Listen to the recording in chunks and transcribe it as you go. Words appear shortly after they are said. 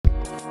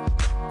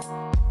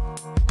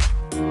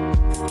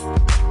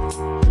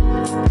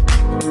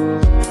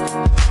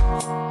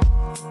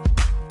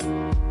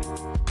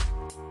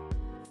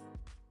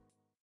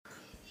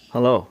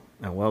Hello,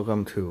 and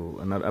welcome to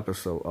another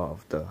episode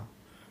of the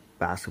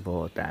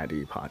Basketball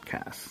Daddy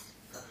Podcast.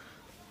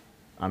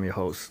 I'm your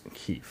host,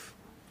 Keith.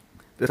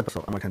 This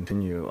episode, I'm going to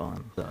continue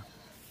on the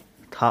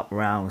top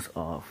rounds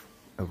of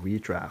a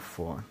redraft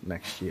for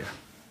next year.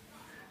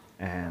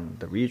 And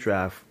the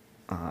redraft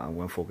I'm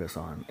going to focus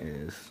on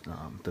is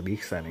the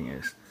league setting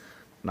is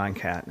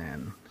 9-cat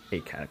and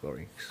 8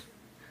 categories.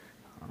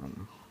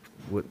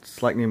 With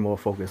slightly more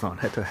focus on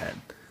head-to-head,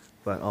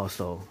 but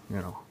also,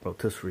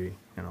 rotisserie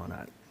and all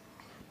that.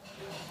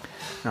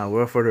 Now,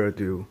 without further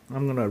ado,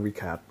 I'm going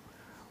to recap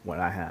what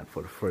I had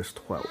for the first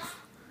 12.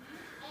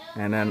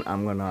 And then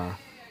I'm going to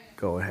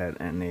go ahead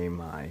and name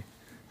my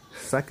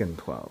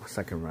second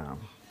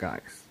round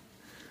guys.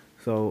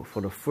 So,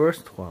 for the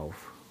first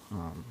 12,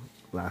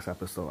 last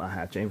episode, I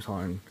had James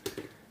Harden,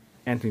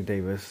 Anthony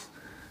Davis,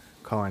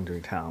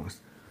 Karl-Anthony Towns,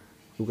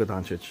 Luka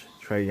Doncic,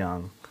 Trae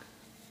Young,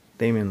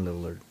 Damian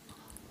Lillard,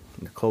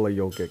 Nikola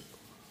Vuchevic,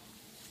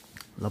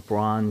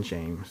 LeBron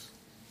James,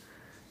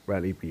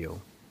 Bradley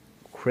Beal,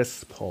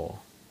 Chris Paul,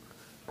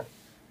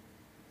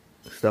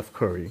 Steph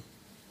Curry,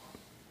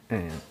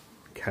 and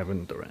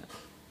Kevin Durant.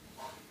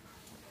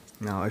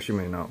 Now, as you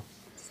may know,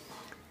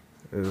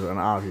 there's an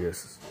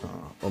obvious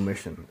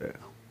omission there.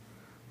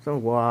 So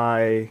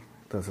why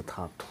does the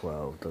top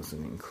 12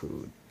 doesn't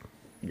include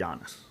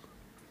Giannis?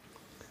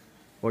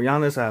 Well,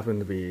 Giannis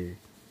happened to be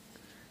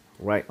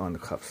right on the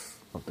cusp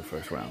of the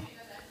first round.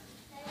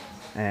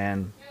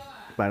 And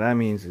by that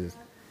means is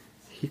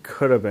he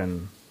could have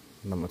been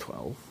number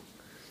 12.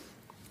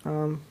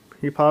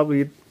 He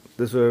probably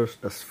deserves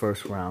a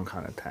first round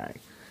kind of tag.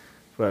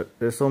 But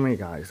there's so many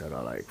guys that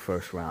are like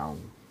first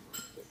round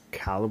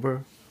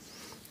caliber,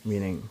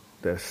 meaning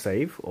they're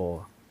safe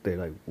or they're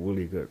like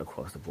really good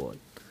across the board.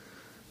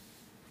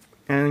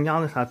 And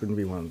Giannis happened to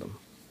be one of them.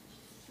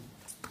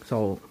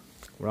 So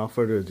without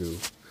further ado,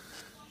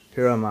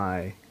 here are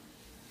my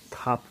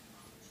top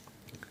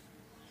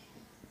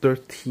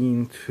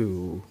 13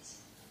 to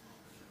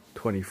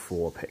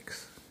 24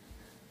 picks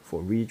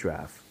for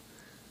redraft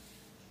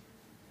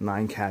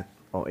 9-cat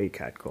or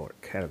 8-cat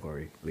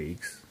category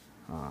leagues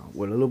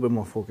with a little bit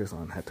more focus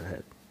on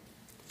head-to-head.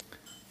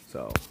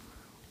 So,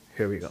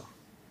 here we go.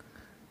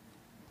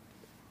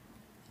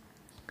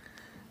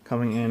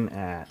 Coming in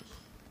at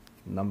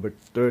number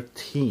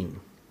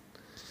 13.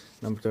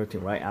 Number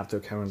 13, right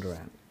after Kevin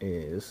Durant,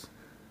 is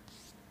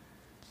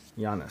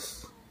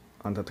Giannis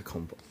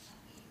Antetokounmpo.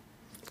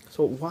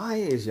 So, why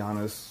is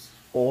Giannis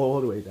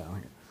all the way down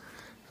here?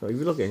 So, if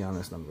you look at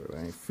Giannis' number,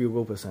 right, field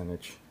goal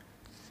percentage,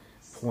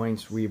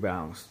 points,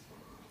 rebounds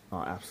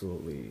are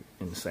absolutely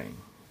insane.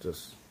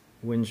 Just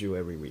wins you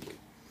every week.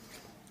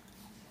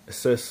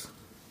 Assists,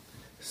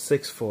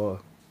 6 for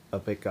a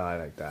big guy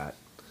like that.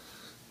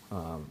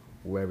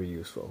 Very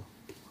useful.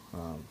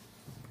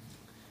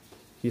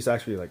 He's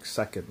actually like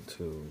second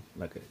to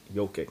like a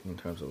Jokic in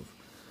terms of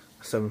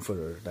a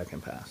 7-footer that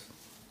can pass.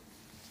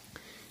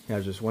 He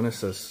has just 1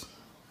 assist.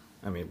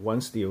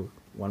 1 steal,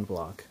 1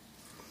 block.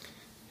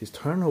 His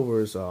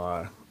turnovers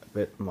are a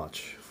bit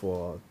much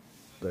for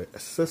the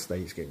assists that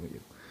he's giving you.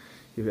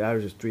 He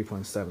averages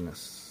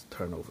 3.7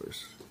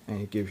 turnovers, and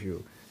he gives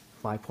you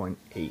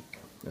 5.8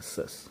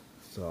 assists.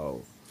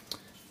 So,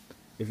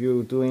 if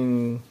you're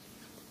doing,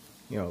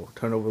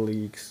 turnover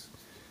leagues,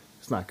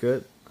 it's not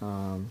good.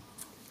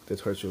 This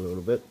hurts you a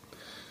little bit.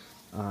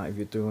 If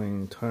you're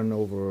doing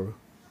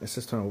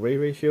assist-turnover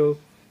ratio,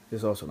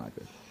 it's also not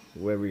good.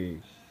 Where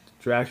he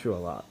drags you a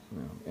lot,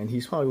 and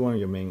he's probably one of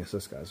your main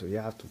assist guys, so you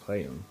have to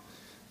play him.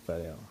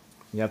 But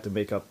you have to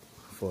make up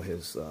for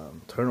his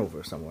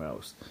turnover somewhere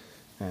else,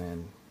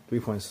 and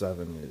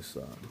 3.7 is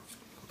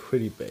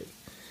pretty big.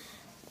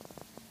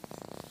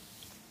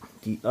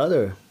 The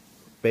other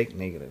big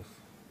negative,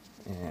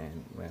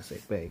 and when I say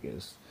big,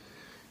 is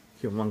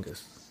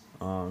humongous.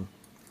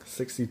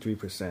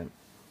 63%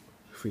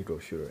 free throw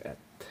shooter at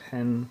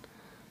 10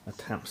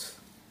 attempts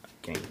a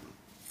game.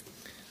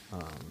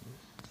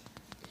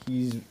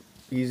 He's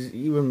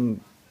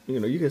even,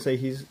 you can say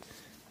he's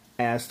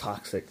as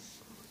toxic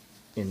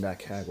in that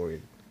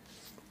category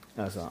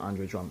as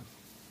Andre Drummond.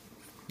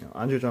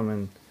 Andre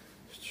Drummond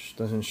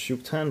doesn't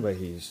shoot 10, but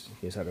he's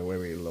at a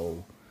very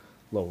low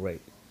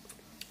rate.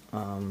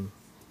 And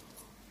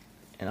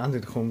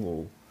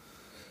Antetokounmpo,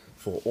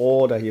 for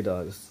all that he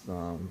does,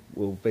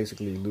 will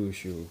basically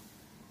lose you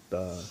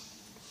the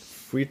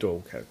free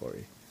throw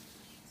category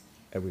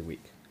every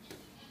week.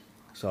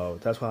 So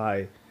that's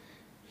why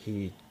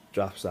he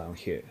drops down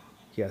here.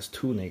 He has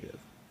 2 negative,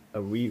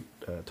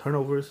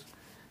 turnovers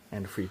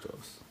and free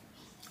throws.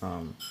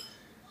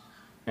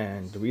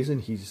 And the reason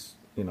he's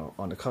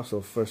on the cusp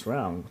of first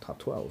round, top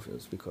 12,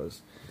 is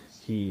because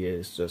he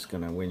is just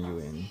going to win you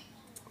in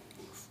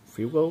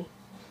field goal,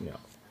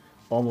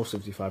 almost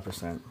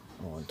 55%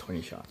 on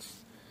 20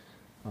 shots,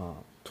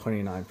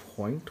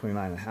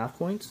 29.5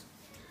 points,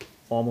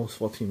 almost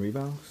 14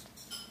 rebounds.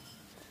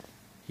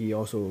 He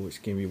also is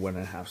giving me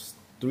 1.5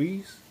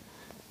 threes,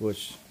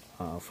 which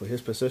for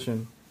his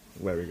position,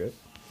 very good.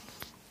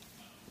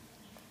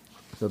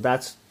 So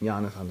that's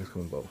Giannis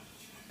Antetokounmpo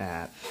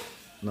at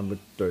number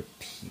 13.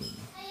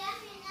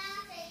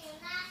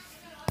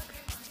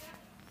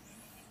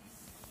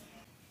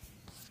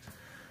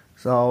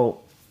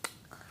 So,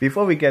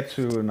 before we get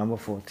to number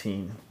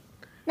 14,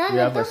 we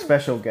have a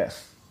special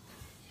guest.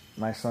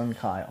 My son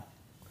Kyle.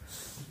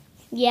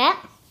 Yeah.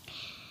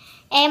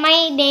 And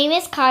my name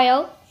is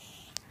Kyle.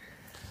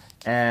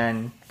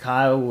 And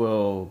Kyle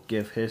will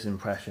give his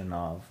impression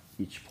of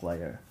each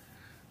player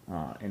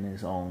in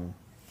his own.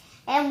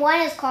 And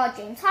one is called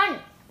James Harden.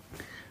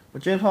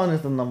 But James Harden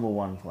is the number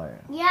 1 player.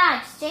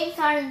 Yeah, James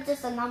Harden is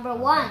just the number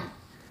 1.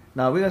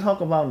 Now we're going to talk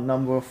about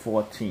number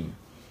 14.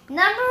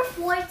 Number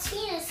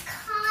 14 is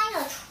kind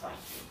of tricky.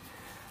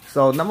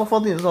 So number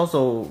 14 is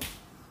also,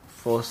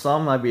 for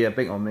some, might be a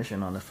big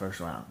omission on the first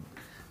round.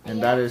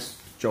 And that is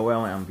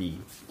Joel Embiid.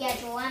 Yeah,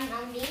 Joel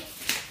Embiid.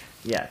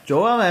 Yeah,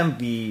 Joel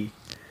Embiid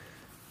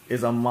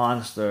is a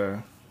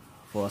monster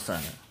for a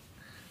center.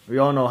 We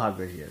all know how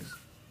good he is.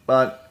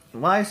 But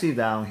why is he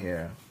down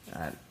here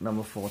at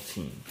number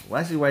 14?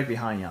 Why is he right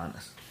behind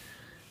Giannis?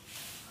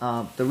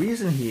 The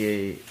reason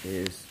he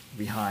is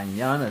behind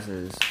Giannis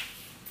is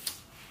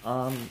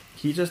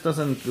he just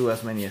doesn't do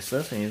as many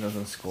assists and he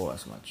doesn't score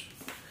as much.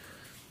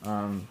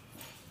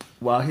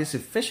 While his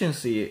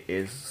efficiency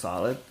is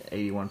solid,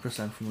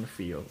 81% from the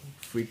field,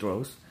 free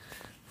throws,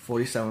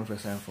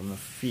 47% from the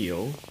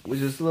field,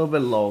 which is a little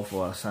bit low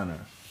for a center.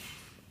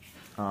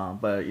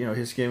 But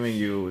he's giving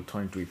you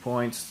 23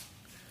 points,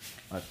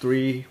 a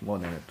 3, more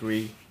than a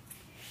 3,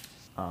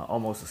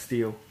 almost a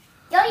steal,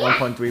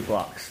 1.3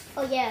 blocks.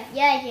 Oh yeah,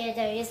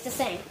 it's the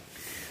same.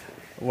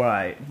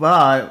 Right,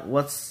 but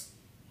what's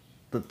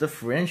the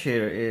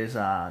differentiator is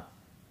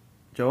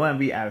Joel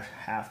Embiid averaged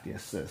half the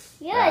assists.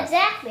 Yeah,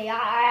 exactly.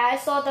 I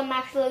saw them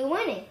actually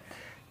winning.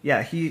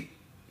 Yeah, he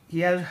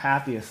has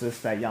half the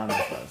assists that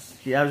Giannis does.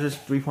 He averages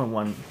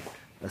 3.1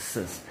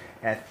 assists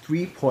at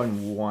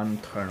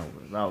 3.1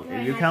 turnovers. Now,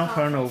 if you count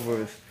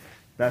turnovers,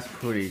 that's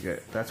pretty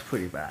good. That's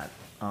pretty bad.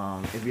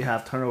 If you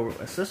have turnover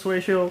assist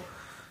ratio,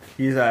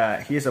 he's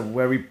a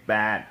very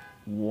bad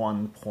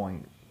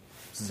 1.0.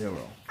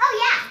 Oh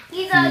yeah,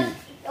 he's a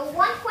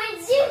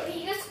 1.0.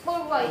 He just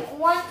scored like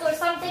once or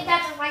something.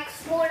 That's like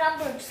small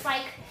number, just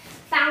like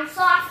bounce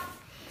off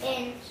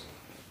and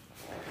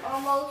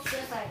almost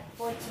just like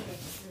 14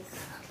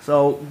 assists.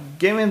 So,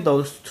 given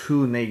those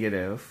two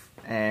negative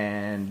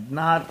and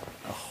not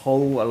a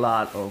whole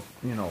lot of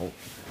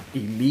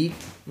elite,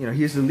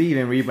 he's the lead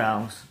in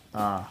rebounds,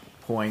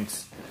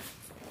 points.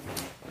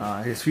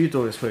 His free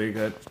throw is pretty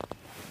good,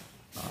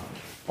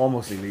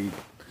 almost elite.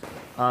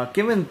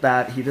 Given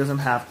that he doesn't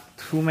have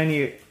too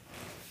many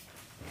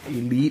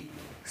elite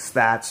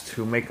stats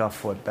to make up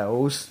for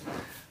those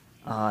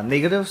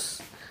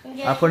negatives,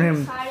 I put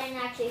him. Harden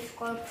actually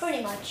scored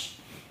pretty much.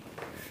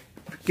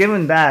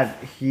 Given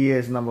that, he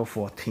is number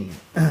 14,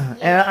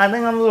 and I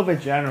think I'm a little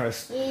bit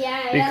generous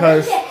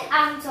because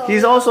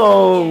he's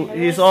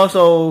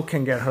also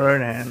can get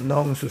hurt and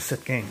known to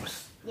sit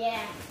games.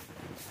 Yeah.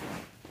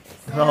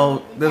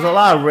 So there's a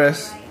lot of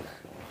risk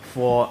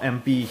for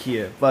Embiid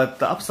here, but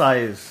the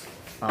upside is,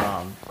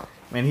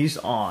 he's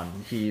on.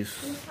 He's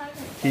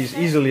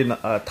easily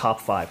a top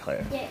 5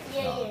 player.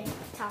 Yeah.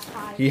 Top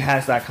 5. He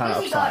has that kind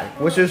of upside,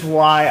 which is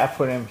why I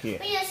put him here.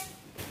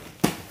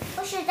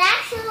 Which is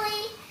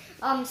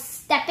actually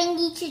stepping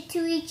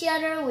to each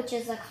other, which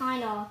is a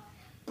kind of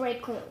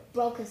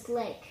broke his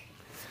leg.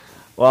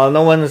 Well,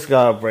 no one is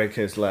gonna break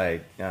his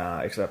leg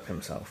except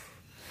himself.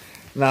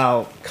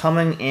 Now,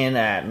 coming in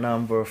at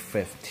number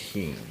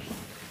 15.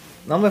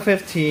 Number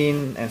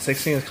 15 and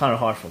 16 is kind of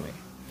hard for me.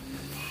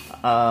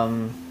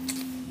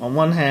 On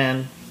one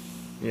hand,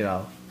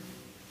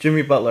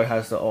 Jimmy Butler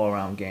has the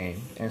all-around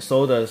game, and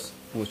so does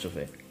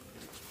Vuchevic.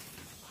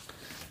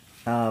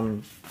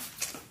 And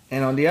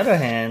on the other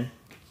hand,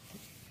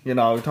 we're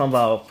talking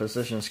about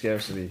position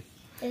scarcity.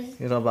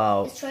 Is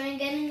about Trae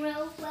getting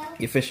real well?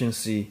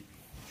 efficiency.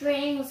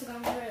 Trae was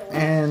going real well.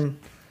 And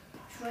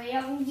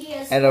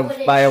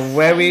Trae, by a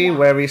very,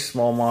 very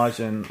small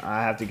margin,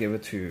 I have to give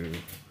it to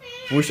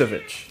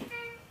Vuchevic.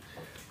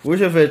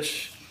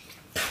 Vucevic,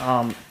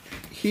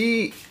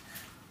 he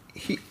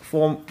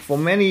for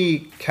many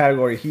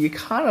categories, he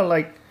kind of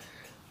like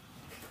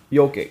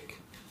Jokic.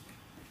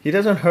 He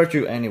doesn't hurt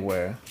you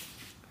anywhere.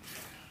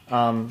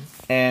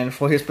 And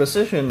for his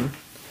position,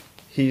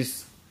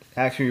 he's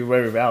actually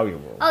very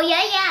valuable. Oh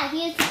yeah,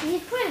 he's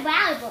pretty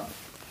valuable.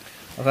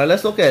 Okay,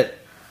 let's look at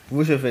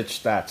Vucevic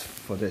stats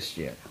for this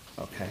year.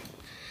 Okay,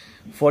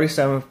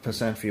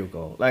 47% field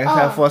goal. Like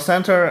I said, for a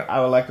center,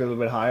 I would like a little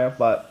bit higher,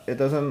 but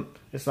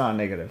it's not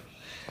negative.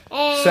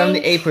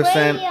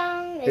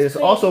 78% is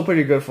also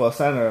pretty good for a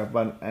center,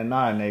 and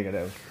not a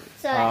negative.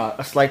 So,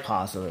 a slight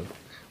positive.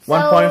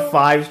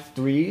 1.5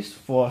 threes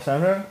for a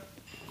center,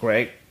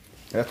 great.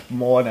 That's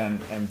more than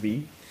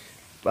Embiid.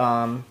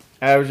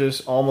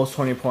 Averages almost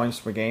 20 points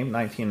per game,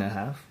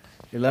 19.5.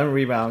 11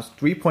 rebounds,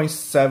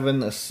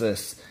 3.7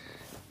 assists.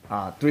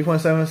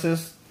 3.7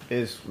 assists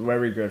is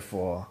very good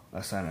for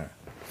a center.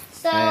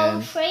 So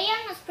Trae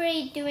Young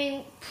is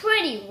doing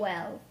pretty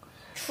well.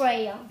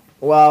 Trae Young.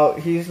 Well,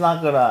 he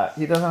doesn't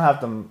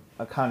have the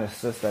kind of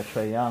assist that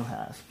Trae Young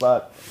has,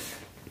 but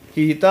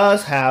he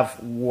does have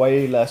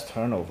way less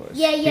turnovers.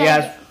 He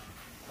has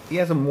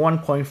a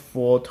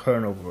 1.4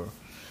 turnover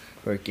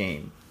per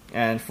game,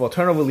 and for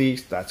turnover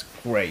leagues, that's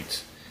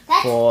great.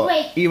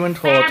 Even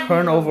for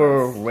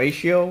turnover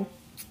ratio,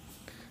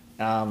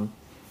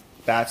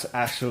 that's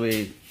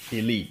actually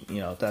elite.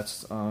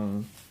 That's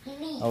I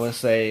would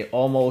say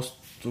almost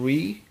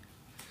 3.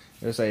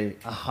 There's a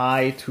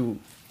high to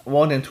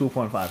more than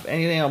 2.5.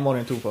 Anything more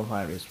than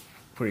 2.5 is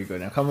pretty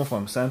good. And coming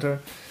from center,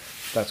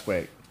 that's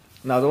great.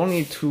 Now the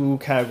only 2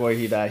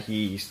 categories that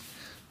he's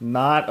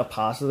not a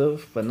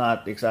positive, but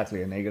not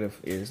exactly a negative,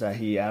 is that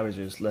he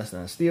averages less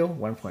than a steal,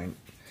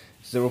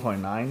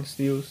 0.9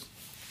 steals,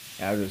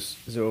 averages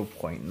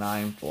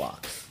 0.9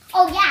 blocks.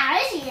 Oh yeah.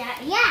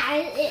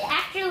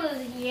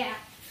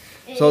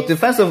 So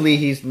defensively,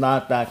 he's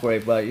not that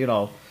great, but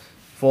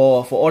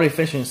for all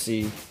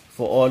efficiency,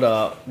 for all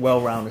the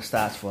well-rounded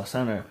stats for a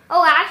center.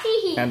 Oh,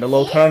 actually, and the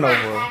low turnover.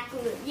 Not that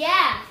good.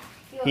 Yeah.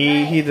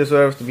 He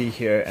deserves to be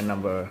here at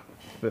number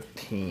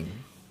 15.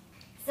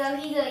 So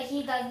he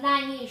does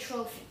not need a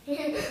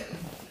trophy.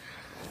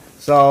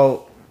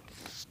 So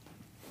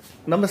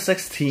number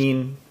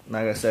 16,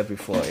 like I said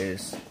before,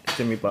 is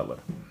Jimmy Butler.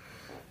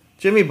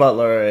 Jimmy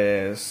Butler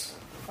is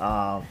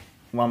one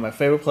of my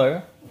favorite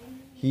players.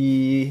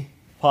 He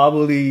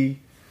probably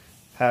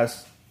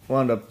has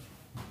one of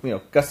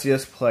the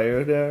gutsiest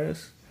player there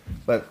is.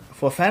 But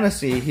for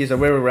fantasy, he's a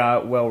very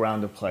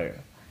well-rounded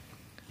player.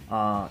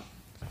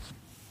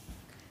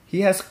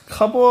 He has a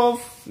couple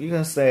of, you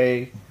can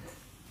say,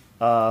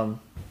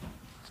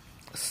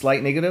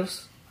 slight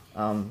negatives.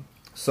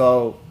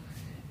 So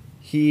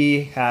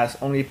he has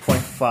only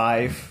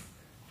 0.5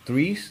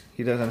 threes.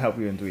 He doesn't help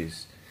you in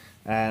threes.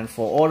 And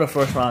for all the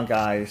first-round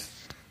guys,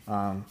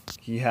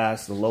 he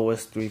has the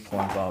lowest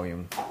three-point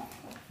volume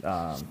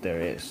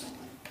there is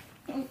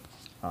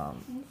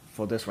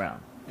for this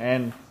round,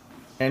 and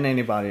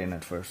anybody in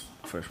that first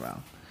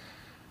round.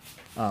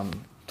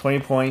 20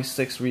 points,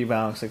 6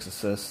 rebounds, 6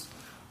 assists,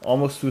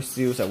 almost 2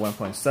 steals at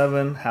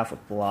 1.7, half a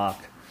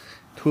block,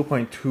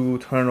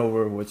 2.2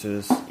 turnover, which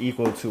is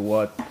equal to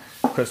what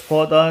Chris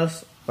Paul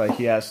does, but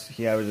he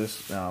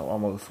averages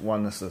almost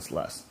 1 assist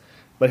less.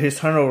 But his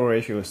turnover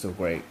ratio is still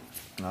great,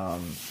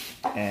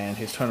 and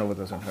his turnover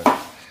doesn't hurt.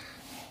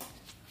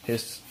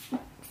 His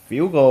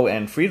field goal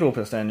and free throw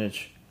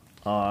percentage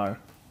are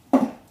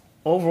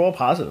overall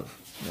positive.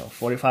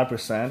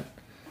 45%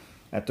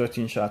 at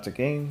 13 shots a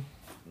game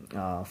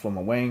from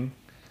a wing,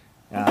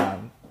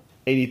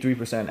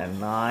 83% at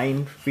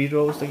 9 free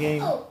throws a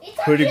game.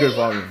 Pretty good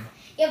volume.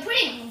 Yeah,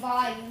 pretty good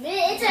volume.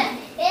 It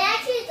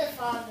actually is a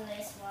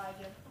fabulous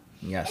volume.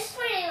 Yes. It's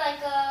pretty like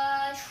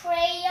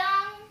Trae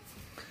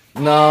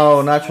Young.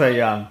 No, not Trae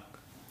Young.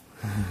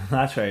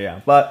 Not Trae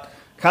Young. But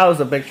Kyle's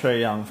a big Trae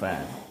Young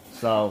fan,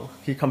 so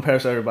he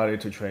compares everybody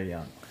to Trae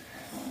Young.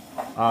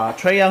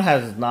 Trae Young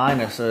has 9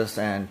 assists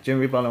and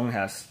Jimmy Butler only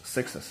has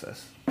 6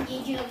 assists.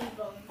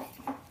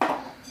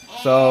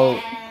 So,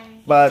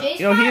 but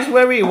he's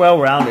very well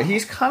rounded.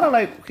 He's kind of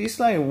like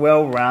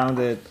well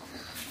rounded,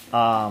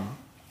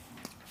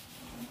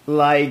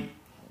 like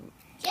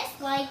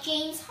just like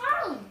James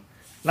Harden.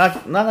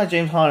 Not like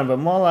James Harden, but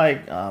more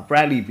like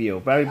Bradley Beal.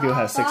 Bradley Beal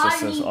has 6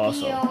 assists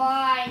also.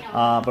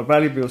 But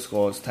Bradley Beal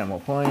scores 10 more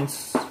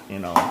points.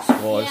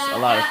 Scores a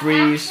lot of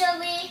threes.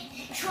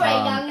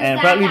 And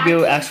Bradley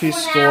Beal actually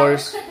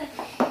scores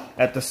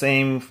at the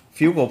same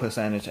field goal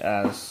percentage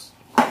as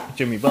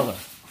Jimmy Butler,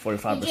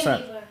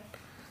 45%.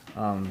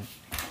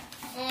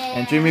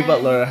 And Jimmy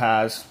Butler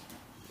has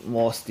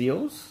more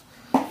steals,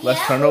 less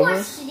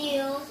turnovers.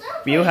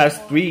 Beal has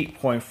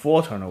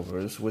 3.4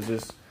 turnovers, which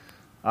is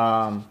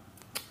a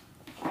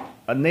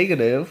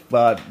negative,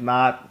 but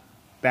not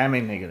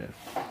damning negative.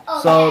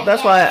 So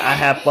that's why I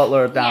have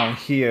Butler down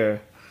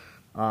here,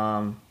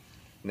 and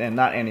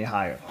not any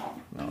higher.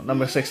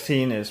 Number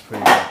 16 is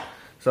pretty good.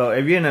 So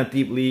if you're in a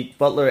deep league,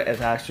 Butler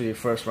is actually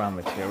first round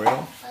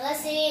material.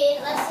 Let's see.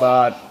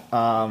 But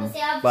James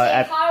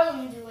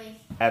Harden doing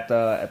at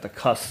the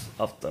cusp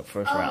of the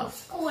first round.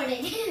 Scored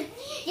it.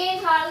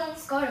 James Harden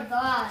scored a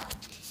lot.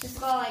 He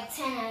scored like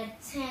 10 out of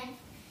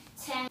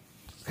 10.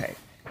 Okay.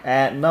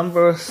 At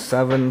number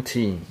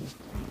 17.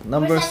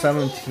 Number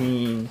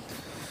 17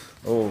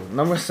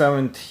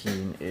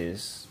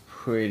 is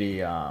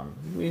pretty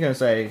we can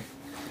say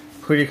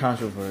pretty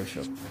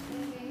controversial.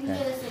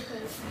 Okay.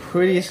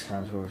 Pretty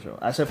controversial.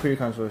 I said pretty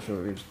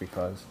controversial is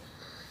because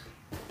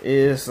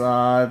is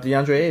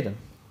DeAndre Ayton.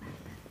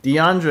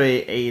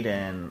 DeAndre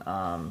Ayton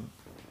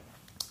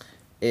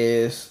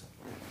is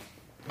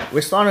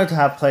we're starting to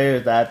have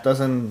players that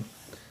doesn't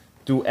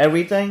do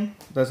everything,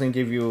 doesn't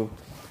give you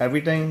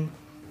everything.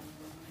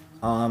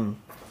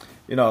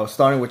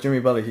 Starting with Jimmy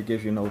Butler, he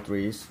gives you no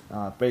threes.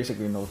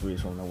 Basically no threes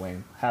from the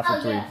wing. Half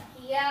a three.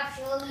 Yeah,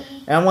 actually.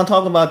 And I want to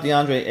talk about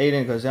DeAndre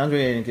Ayton because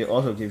DeAndre Ayton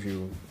also gives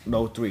you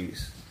no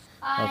threes.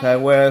 Okay,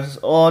 whereas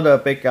all the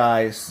big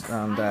guys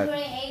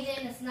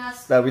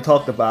that we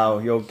talked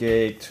about,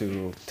 Jokic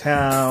to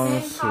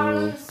Towns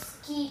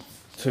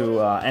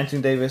to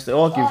Anthony Davis, they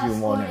all give you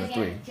more than a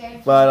 3.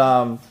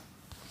 But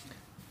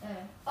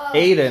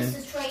Ayton,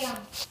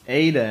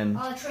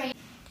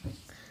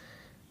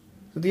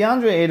 so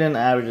DeAndre Ayton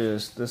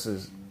averages, this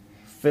is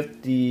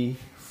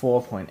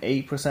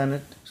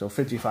 54.8%, so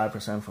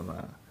 55% from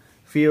the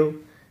field,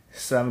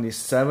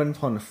 77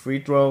 from the free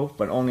throw,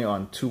 but only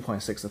on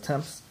 2.6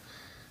 attempts,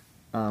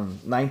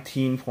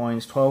 19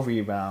 points, 12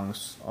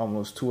 rebounds,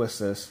 almost 2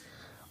 assists,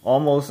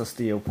 almost a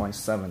steal,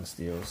 0.7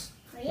 steals,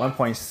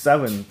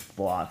 1.7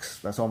 blocks,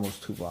 that's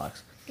almost 2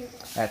 blocks,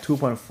 at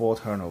 2.4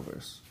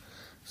 turnovers.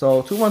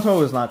 So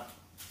 2.0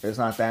 is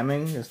not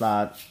damning, it's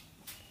not,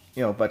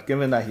 but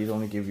given that he's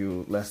only give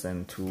you less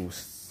than 2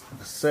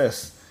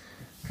 assists,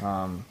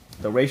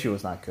 the ratio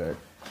is not good.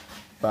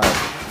 But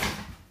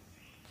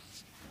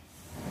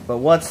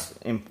what's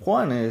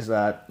important is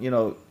that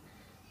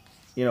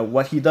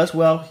what he does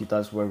well, he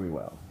does very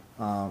well.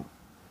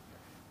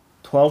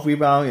 12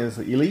 rebound is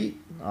elite.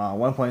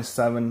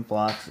 1.7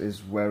 blocks is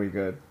very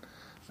good.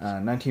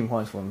 19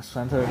 points from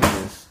center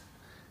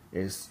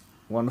is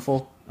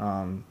wonderful.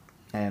 And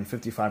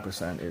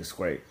 55% is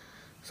great.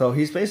 So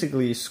he's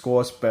basically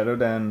scores better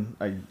than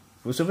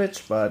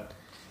Vucevic, but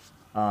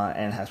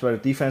and has better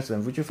defense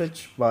than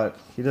Vucevic, but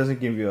he doesn't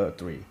give you a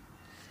 3.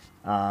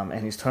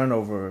 And his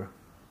turnover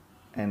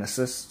and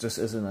assists just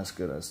isn't as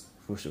good as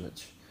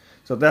Vucevic.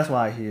 So that's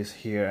why he is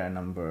here at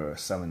number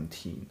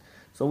 17.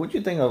 So what do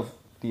you think of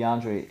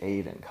DeAndre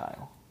Ayton,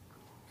 Kyle?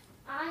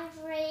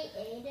 DeAndre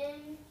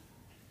Ayton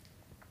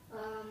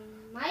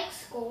might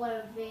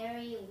score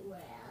very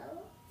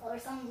well. For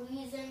some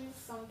reason,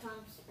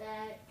 sometimes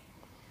bad.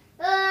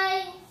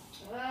 I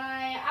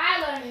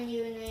learned a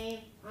new name,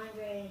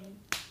 Andre Ayton.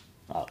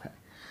 Okay.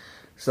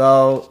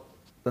 So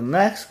the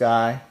next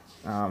guy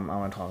I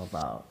want to talk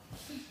about,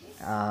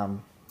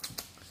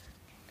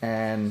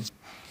 and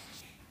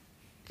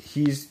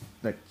he's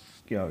like,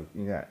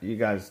 you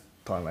guys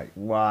talking like,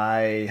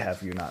 why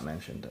have you not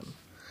mentioned him?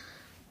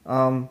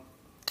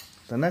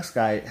 The next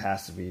guy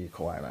has to be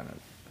Kawhi Leonard.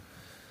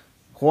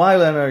 Kawhi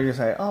Leonard, you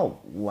say, oh,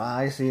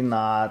 why is he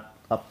not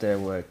up there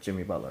with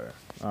Jimmy Butler?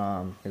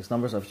 His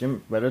numbers are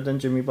better than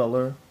Jimmy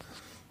Butler.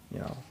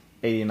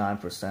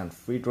 89%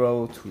 free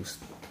throw,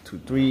 two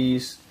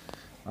threes,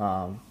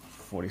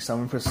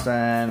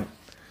 47%,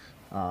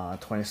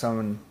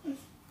 27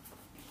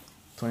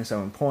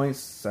 points,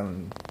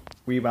 7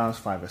 rebounds,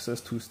 5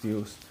 assists, 2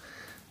 steals,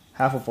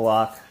 half a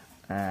block,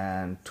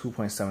 and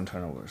 2.7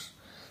 turnovers.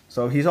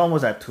 So he's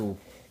almost at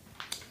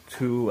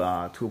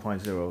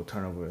 2.0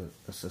 turnover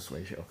assist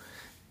ratio.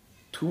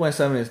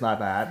 2.7 is not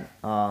bad.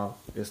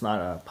 It's not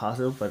a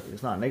positive, but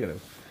it's not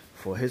negative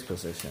for his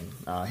position.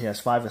 He has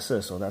 5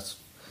 assists, so that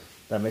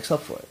makes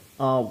up for it.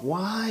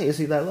 Why is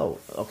he that low?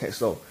 Okay,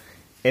 so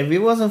if it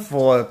wasn't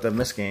for the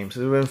missed games,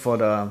 if it wasn't for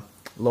the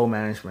low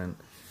management,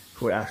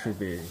 it would actually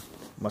be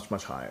much,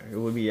 much higher. It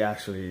would be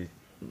actually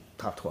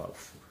top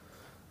 12,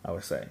 I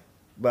would say.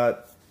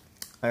 But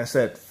like I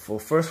said, for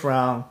first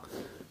round,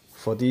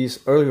 for these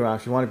early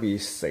rounds, you want to be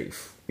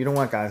safe. You don't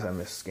want guys that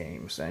miss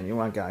games, and you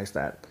want guys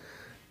that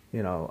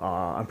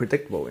are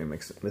unpredictable in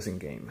missing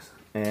games.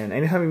 And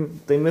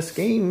anytime they miss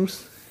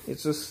games,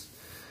 it's just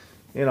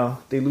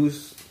they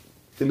lose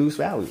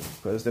value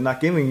because they're not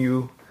giving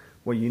you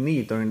what you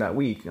need during that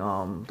week.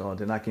 Or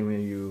they're not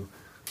giving you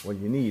what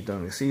you need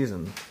during the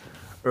season,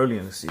 early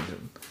in the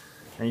season,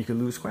 and you can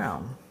lose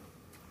ground.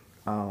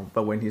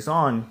 But when he's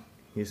on,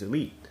 he's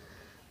elite,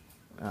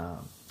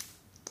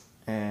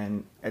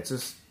 and it's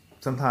just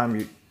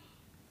sometimes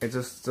it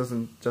just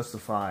doesn't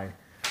justify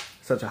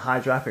such a high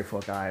draft pick for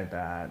a guy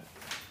that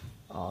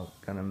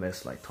gonna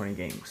miss like 20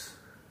 games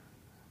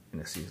in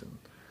a season.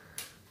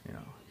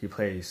 He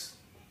plays,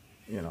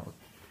 in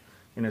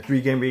a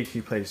 3-game week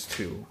he plays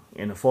 2.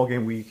 In a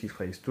 4-game week he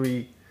plays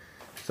 3.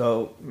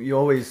 So you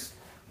always,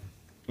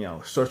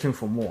 searching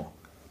for more,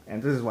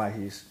 and this is why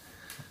he's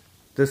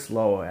this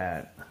low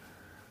at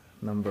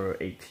number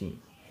 18.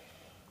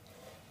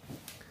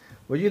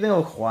 What do you think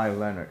of Kawhi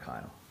Leonard,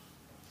 Kyle?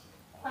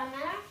 Kawhi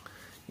Leonard?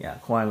 Yeah,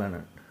 Kawhi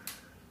Leonard.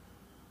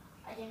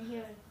 I didn't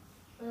hear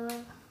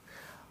it.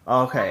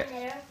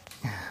 Okay.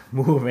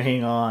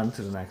 Moving on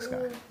to the next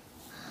guy.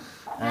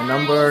 And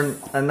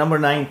number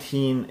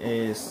 19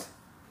 is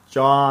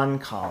John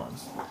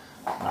Collins.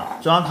 Now,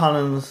 John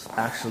Collins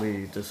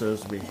actually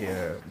deserves to be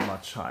here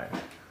much higher.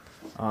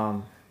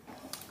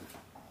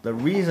 The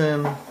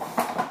reason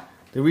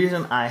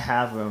I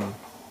have him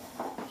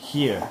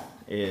here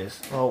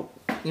is,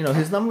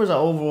 his numbers are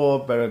overall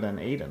better than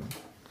Ayton.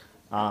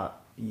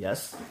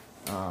 Yes.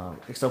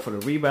 Except for the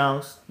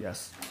rebounds,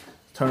 yes.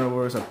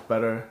 Turnovers are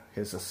better.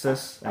 His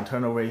assists and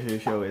turnover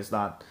ratio is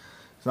not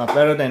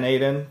better than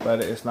Ayton,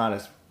 but it's not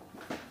as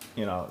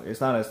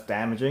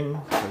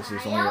damaging because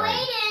he's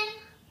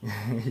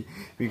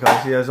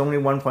because he has only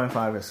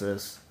 1.5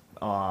 assists,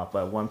 but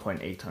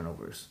 1.8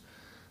 turnovers.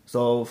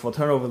 So for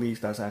turnover leagues,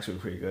 that's actually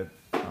pretty good.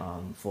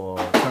 For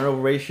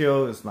turnover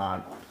ratio, it's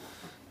not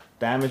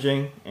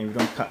damaging, and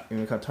if you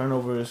don't cut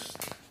turnovers,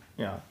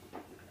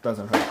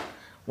 doesn't hurt.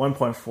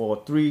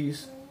 1.4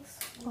 threes,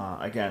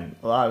 Again,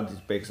 a lot of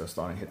these bigs are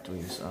starting to hit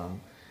threes.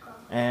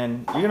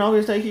 And you can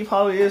always say he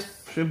probably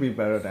should be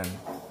better than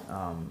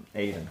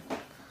Ayton.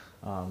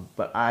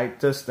 But I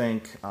just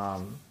think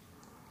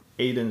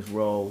Ayton's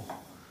role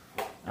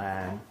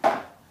and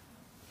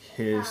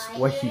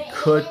what he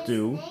could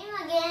do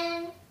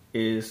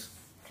is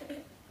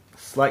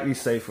slightly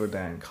safer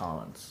than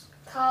Collins.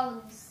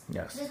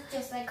 Yes.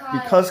 Just like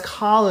Collins. Because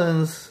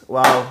Collins,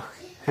 well,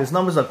 his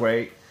numbers are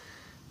great.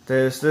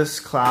 There's this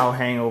cloud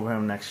hanging over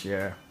him next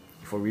year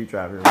for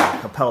redraft.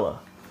 Capella.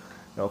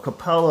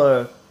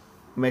 Capella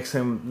makes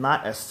him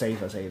not as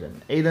safe as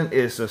Ayton. Ayton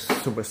is just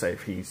super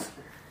safe.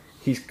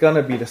 He's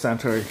gonna be the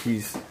center.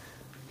 He's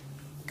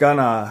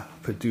gonna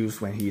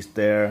produce when he's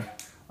there,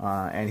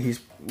 and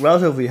he's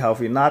relatively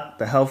healthy. Not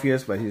the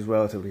healthiest, but he's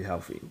relatively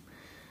healthy.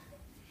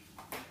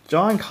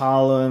 John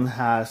Collins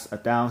has a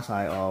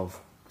downside of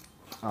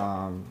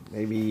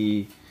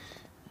maybe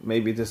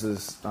this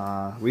is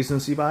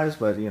recency bias,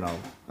 but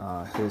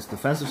his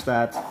defensive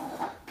stats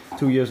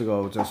 2 years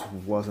ago just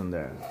wasn't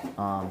there.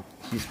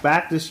 He's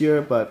back this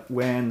year, but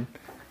when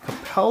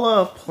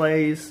Capella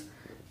plays,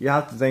 you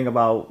have to think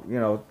about,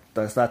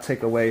 does that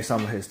take away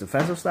some of his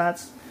defensive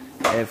stats?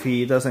 If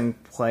he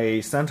doesn't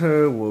play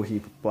center, will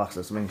he block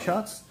as many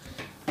shots?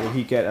 Will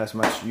he get as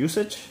much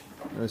usage?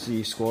 Does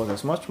he score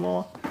as much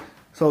more?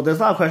 So there's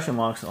a lot of question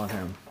marks on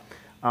him.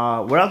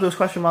 Without those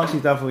question marks, he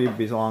definitely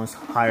belongs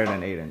higher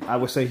than Ayton. I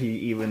would say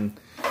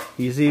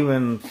he's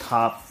even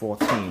top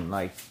 14,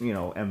 like,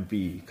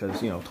 Embiid, because,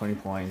 20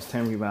 points,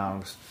 10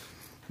 rebounds,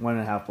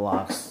 1.5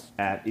 blocks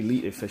at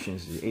elite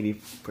efficiency,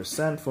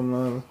 80% from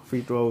the free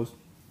throws,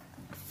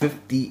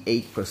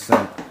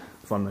 58%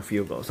 from the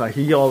field goals. So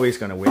he's always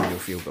going to win your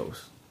field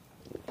goals.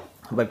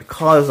 But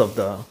because of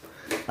the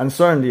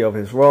uncertainty of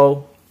his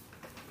role,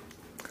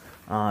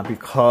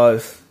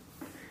 because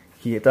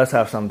he does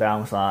have some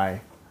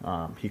downside,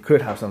 he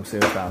could have some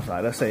serious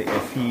downside. Let's say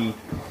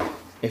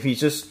if he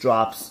just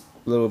drops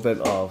a little bit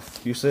of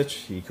usage,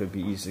 he could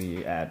be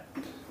easily at,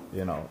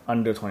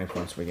 under 20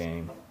 points per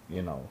game,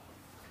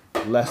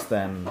 less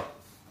than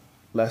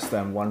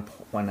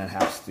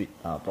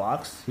 1.5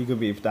 blocks. He could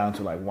be down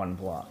to like 1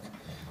 block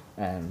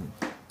and,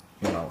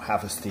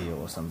 half a steal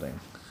or something.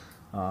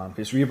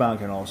 His rebound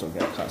can also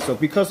get cut. So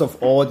because of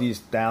all these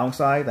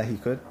downside that he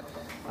could,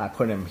 I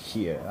put him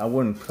here. I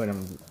wouldn't put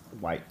him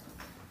right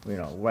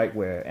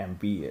where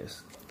Embiid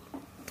is,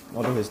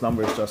 although his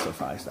numbers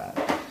justifies that.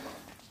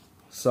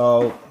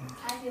 So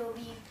I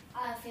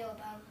feel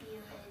about Beal.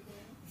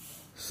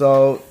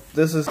 So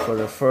this is for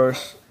the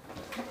first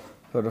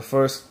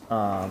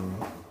 10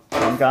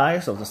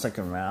 guys of the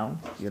second round.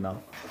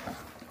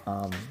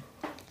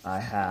 I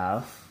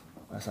have,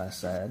 as I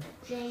said,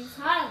 James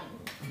Harden,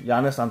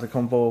 Giannis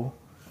Antetokounmpo,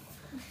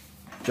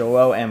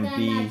 Joel not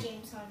Embiid,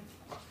 James Harden.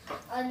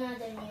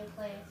 Another new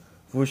player.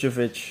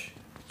 Vuchevic,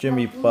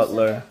 Jimmy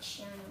Butler,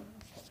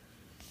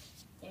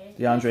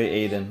 DeAndre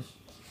Ayton,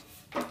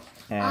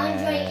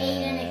 Andre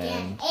Ayton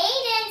again.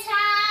 Ayton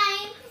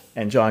time!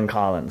 and John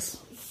Collins.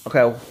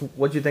 Okay,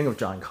 what do you think of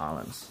John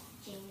Collins?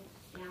 John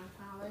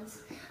Collins.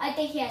 I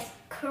think he has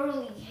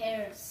curly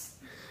hairs.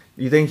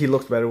 You think he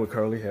looks better with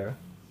curly hair?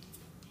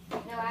 No,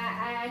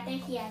 I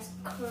think he has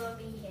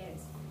curly hairs.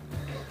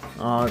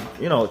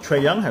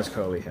 Trae Young has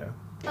curly hair.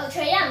 Oh,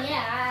 Trae Young,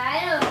 yeah,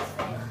 I know.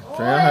 Trae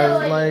Young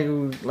has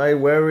like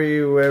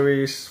very,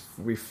 very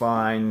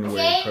refined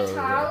with curly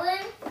hair.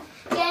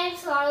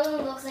 James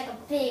Harden looks like a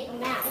big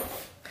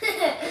mouth.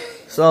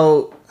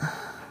 So,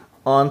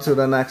 on to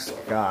the next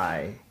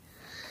guy.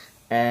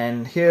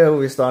 And here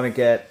we start to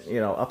get,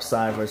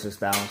 upside versus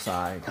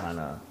downside kind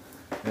of,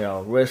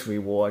 risk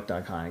reward,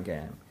 that kind of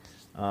game.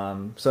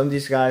 Some of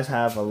these guys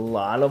have a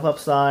lot of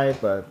upside,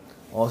 but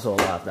also a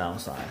lot of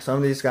downside. Some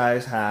of these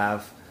guys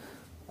have,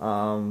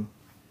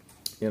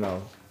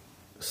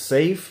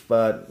 safe,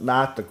 but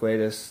not the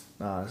greatest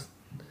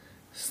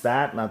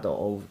stat, not the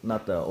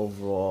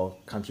overall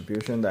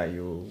contribution that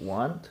you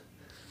want.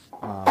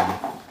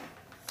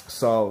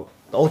 So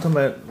the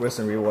ultimate risk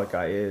and reward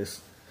guy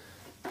is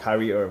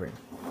Kyrie Irving.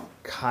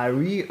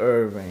 Kyrie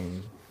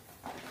Irving,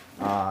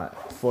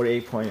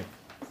 48%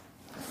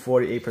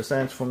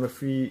 from the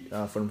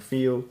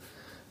field,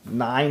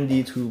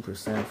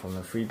 92% from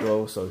the free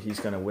throw. So he's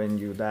gonna win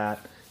you that.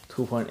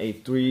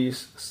 2.8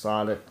 threes,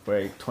 solid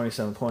break,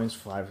 27 points,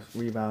 5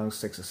 rebounds,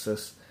 6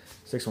 assists,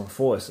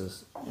 6.4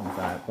 assists. In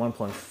fact,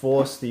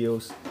 1.4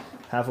 steals,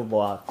 half a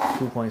block,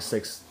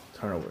 2.6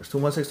 turnovers.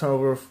 2.6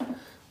 turnovers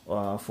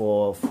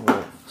for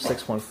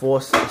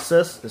 6.4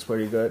 assists is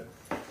pretty good.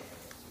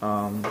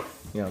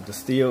 The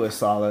steal is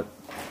solid,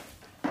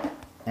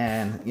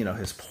 and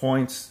his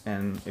points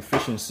and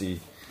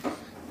efficiency.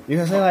 You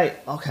can say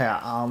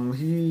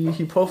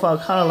he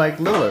profiled kind of like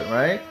Lillard,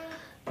 right?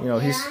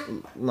 He's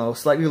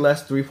slightly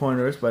less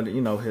 3-pointers, but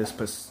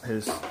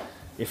his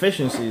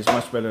efficiency is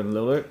much better than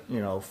Lillard.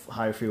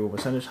 Higher field goal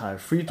percentage, higher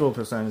free throw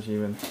percentage,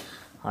 even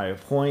higher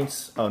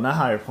points. Oh, not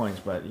higher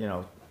points, but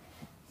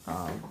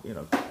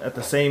at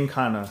the same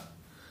kind of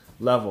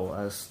level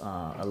as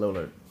a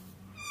Lillard.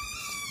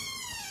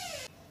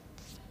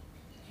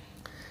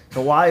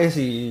 So why is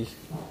he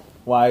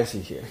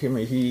here? I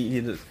mean,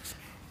 he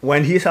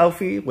when he's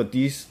healthy with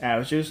these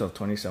averages of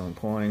 27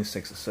 points,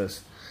 6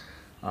 assists,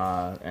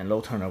 and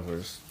low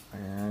turnovers,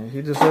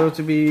 he deserves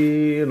to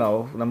be, you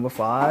know, number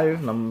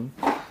 5,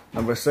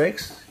 number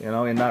 6, you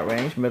know, in that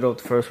range, middle of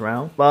the first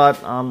round. But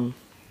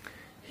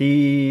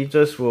he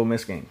just will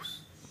miss games.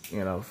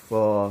 You know,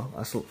 for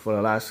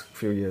the last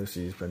few years,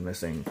 he's been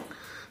missing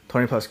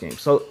 20 plus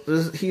games. So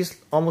he's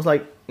almost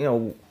like, you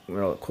know,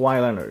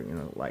 Kawhi Leonard. You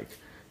know, like,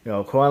 you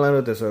know, Kawhi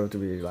Leonard deserves to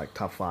be like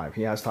top 5.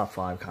 He has top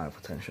 5 kind of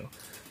potential.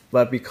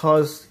 But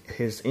because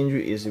his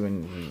injury is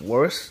even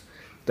worse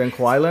than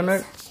Kawhi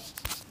Leonard,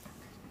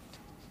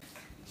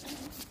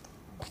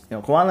 you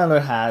know, Kawhi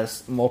Leonard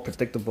has more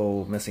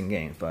predictable missing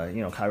games. But,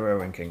 you know, Kyrie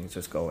Irving can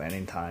just go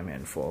anytime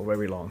and for a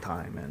very long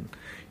time, and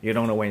you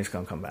don't know when he's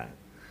gonna come back.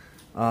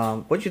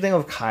 What do you think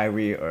of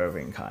Kyrie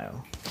Irving,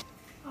 Kyle?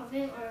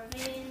 Irving,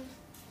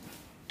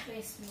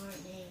 pretty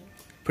smart name.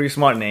 Pretty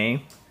smart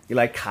name. You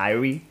like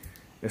Kyrie?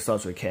 It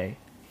starts with K.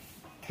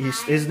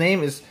 His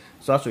name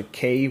starts with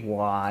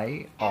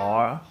Kyrie.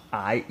 Yeah,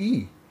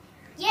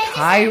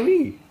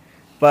 Kyrie,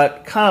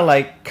 but kind of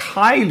like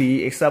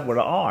Kylie except with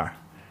an R.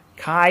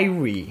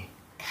 Kyrie.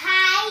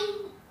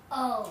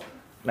 Kyle.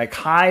 Like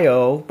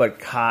Kyle, but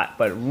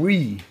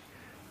Re.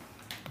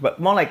 But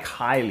more like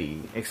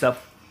Kylie, except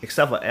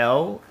for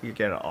L, you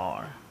get an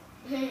R.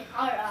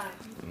 R.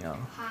 You know.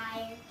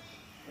 Kyrie.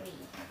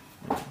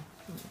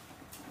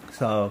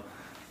 So,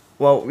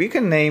 well, we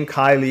can name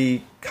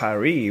Kylie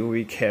Kyrie.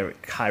 We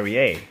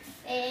Kyrie.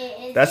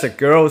 That's a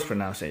girl's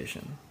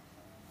pronunciation.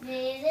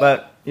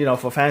 But you know,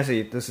 for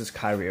fantasy, this is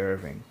Kyrie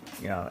Irving.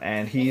 You know,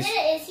 and he's. Is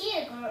he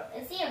a girl?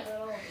 Is he a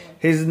girl or boy?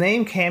 His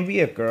name can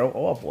be a girl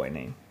or a boy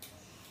name.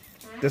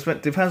 This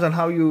depends on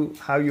how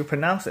you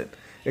pronounce it.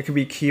 It could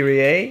be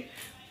Kyrie,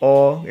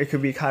 or it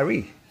could be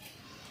Kyrie.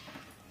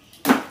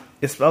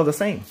 It's spelled the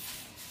same.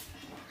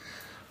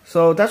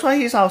 So that's why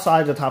he's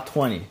outside the top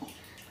 20.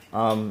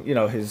 You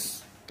know,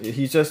 he's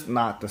just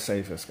not the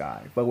safest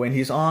guy. But when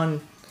he's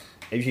on,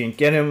 if you can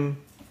get him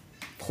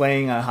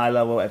playing at a high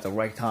level at the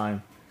right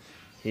time,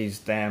 he's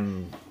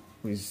damn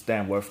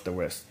worth the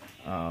risk.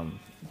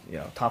 You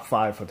know, top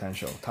 5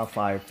 potential, top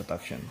 5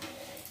 production,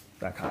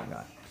 that kind of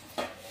guy.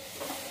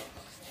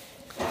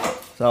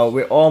 So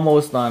we're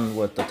almost done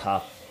with the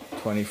top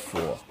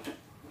 24.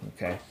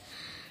 Okay.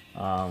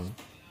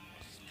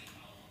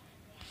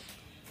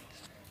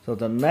 So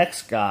the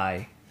next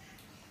guy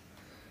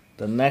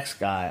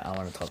I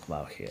want to talk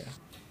about here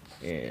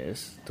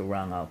is to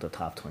round out the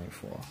top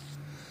 24.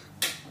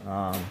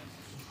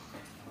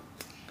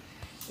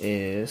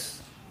 Here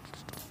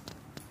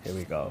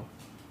we go.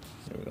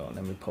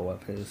 Let me pull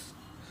up his.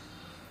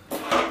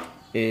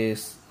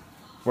 Is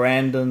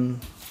Brandon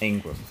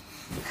Ingram.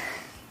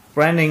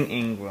 Brandon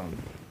Ingram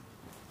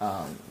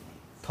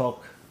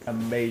took a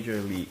major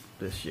leap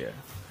this year.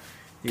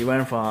 He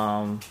went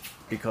from,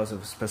 because of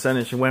his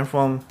percentage, he went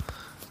from,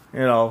 you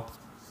know,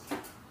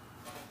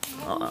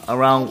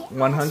 around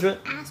 100.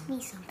 Ask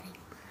me something.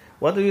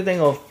 What do you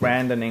think of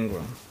Brandon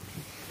Ingram?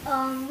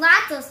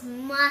 Lots of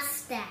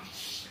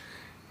mustache.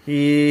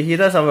 He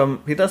does have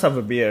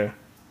a beard.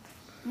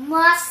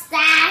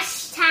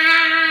 Mustache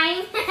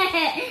time.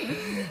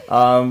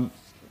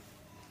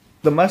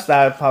 The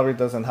mustache probably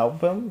doesn't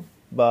help him,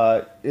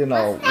 but you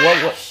know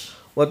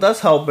what does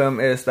help him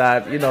is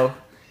that, you know,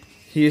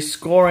 he's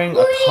scoring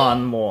a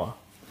ton more.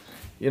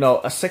 You know,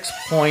 a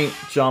 6-point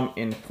jump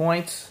in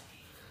points,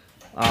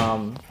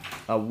 a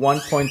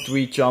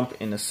 1.3 jump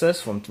in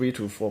assists from 3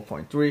 to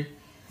 4.3.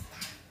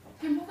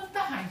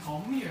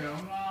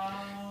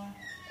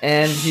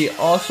 And he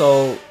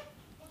also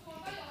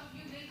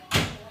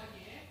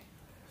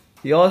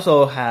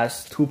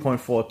has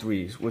 2.4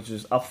 threes, which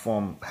is up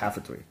from half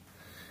a three.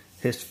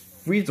 His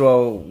free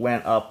throw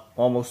went up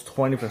almost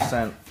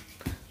 20%,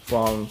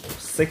 from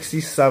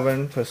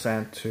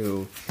 67%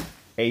 to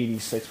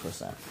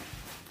 86%.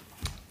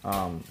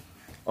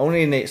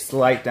 Only a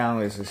slight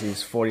down is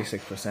he's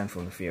 46%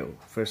 from the field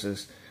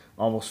versus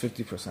almost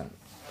 50%.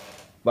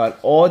 But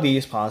all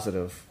these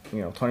positive,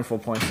 you know, 24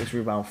 points, 6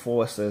 rebounds,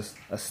 4 assists,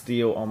 a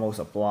steal, almost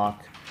a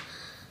block.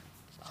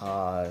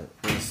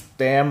 It's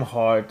damn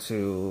hard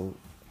to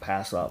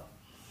pass up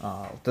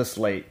this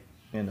late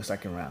in the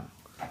second round.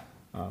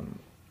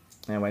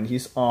 And when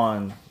he's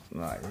on,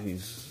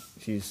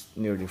 he's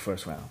near the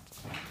first round.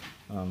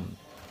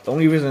 The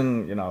only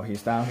reason, you know,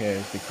 he's down here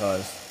is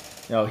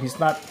because, you know, he's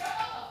not